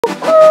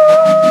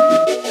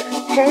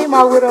Hey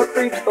my widow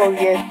creeps, so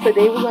yes,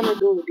 today we're gonna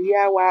do the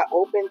DIY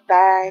open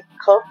thigh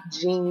cuff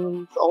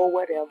jeans or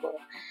whatever.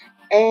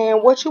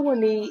 And what you will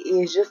need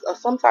is just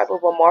some type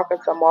of a marker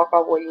to mark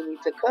off where you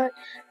need to cut,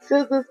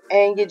 scissors,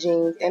 and your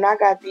jeans. And I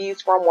got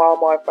these from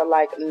Walmart for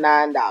like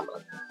 $9.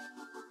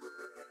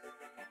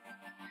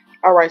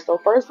 Alright, so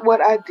first what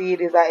I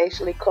did is I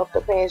actually cuffed the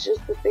pants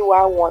just to see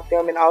where I want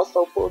them and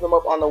also pulled them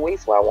up on the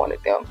waist where I wanted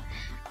them.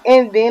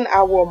 And then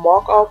I will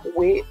mark off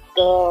with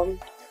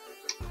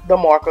the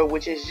marker,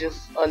 which is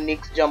just a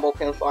NYX jumbo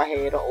pencil. I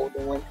had an older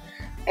one.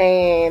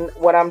 And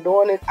what I'm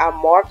doing is I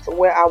marked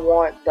where I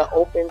want the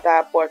open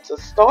thigh part to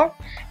start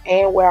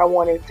and where I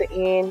want it to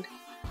end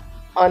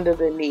under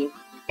the knee.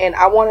 And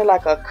I wanted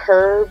like a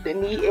curved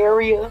knee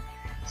area,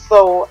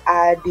 so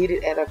I did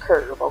it at a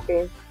curve,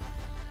 okay?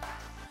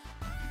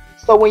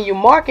 So when you're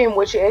marking,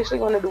 what you're actually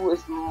going to do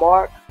is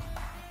mark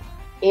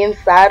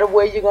inside of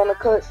where you're going to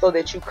cut so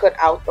that you cut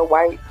out the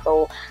white.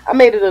 So I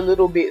made it a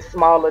little bit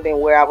smaller than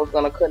where I was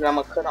going to cut, and I'm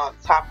going to cut on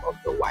top of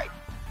the white.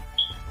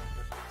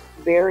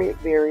 Very,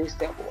 very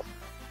simple.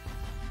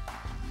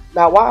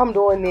 Now while I'm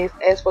doing this,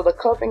 as for the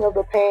cuffing of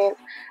the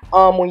pants,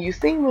 when you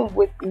see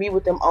me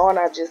with them on,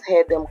 I just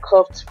had them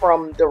cuffed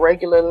from the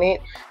regular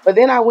length, but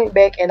then I went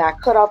back and I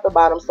cut off the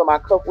bottom so my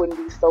cuff wouldn't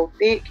be so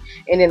thick,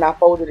 and then I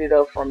folded it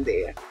up from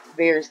there.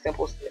 Very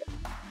simple step.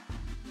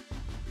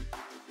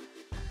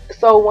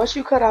 So once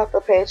you cut out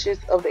the patches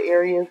of the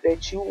areas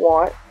that you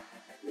want,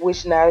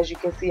 which now as you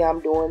can see I'm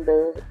doing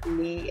the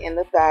knee and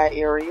the thigh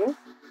area.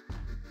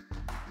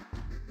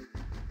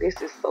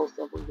 This is so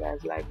simple,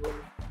 guys, like really.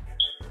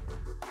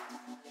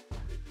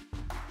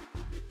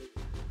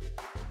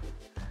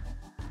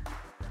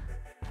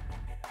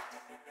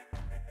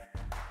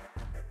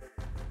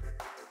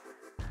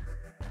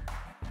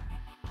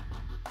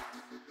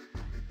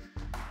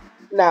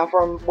 Now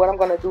from what I'm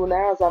going to do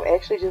now is I'm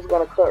actually just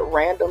going to cut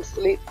random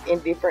slits in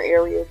different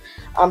areas.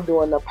 I'm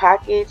doing the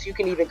pockets. You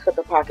can even cut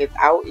the pockets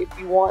out if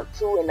you want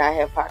to and not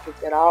have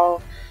pockets at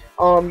all.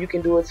 You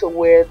can do it to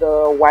where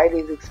the white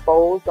is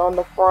exposed on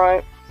the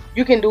front.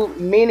 You can do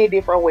many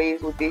different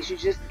ways with this. You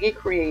just get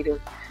creative.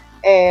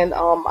 And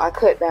I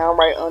cut down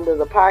right under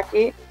the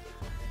pocket.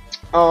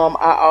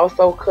 I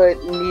also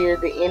cut near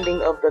the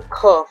ending of the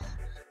cuff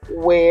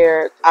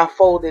where I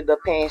folded the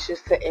pants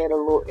just to add a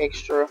little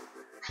extra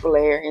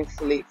flare and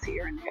slits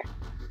here and there.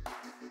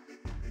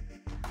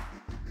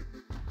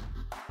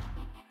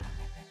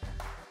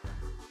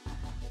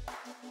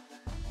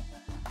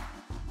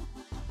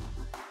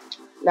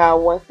 Now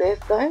once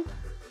that's done,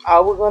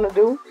 all we're going to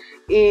do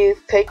is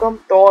take them,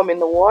 throw them in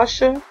the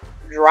washer,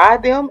 dry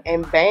them,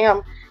 and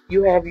bam,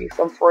 you have you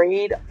some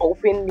frayed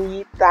open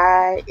knee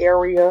thigh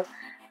area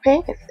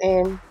pants.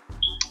 And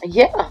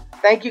yeah,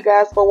 thank you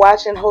guys for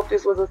watching. Hope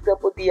this was a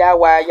simple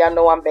DIY. Y'all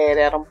know I'm bad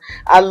at them.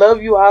 I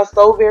love you all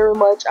so very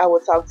much. I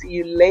will talk to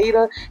you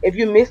later. If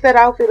you missed that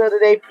outfit of the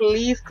day,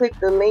 please click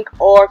the link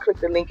or click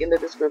the link in the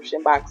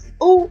description box.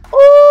 Ooh,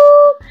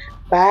 ooh.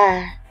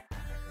 Bye.